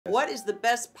What is the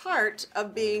best part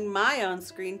of being my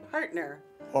on-screen partner?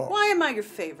 Oh. Why am I your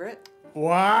favorite?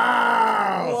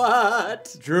 Wow!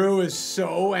 What? Drew is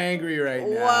so angry right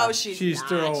now. Whoa, she's not.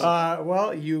 throwing.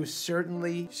 Well, you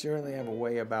certainly have a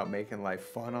way about making life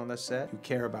fun on the set. You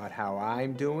care about how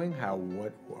I'm doing,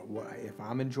 what if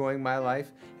I'm enjoying my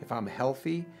life, if I'm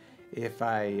healthy, if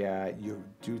you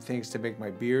do things to make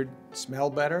my beard smell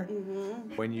better.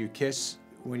 Mm-hmm. When you kiss.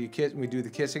 When we do the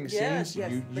kissing scenes,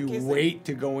 you kissing. wait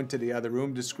to go into the other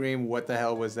room to scream, "What the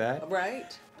hell was that?"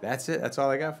 Right. That's it. That's all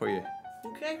I got for you.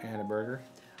 Okay. Hannah Burger.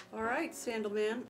 All right, Sandalman.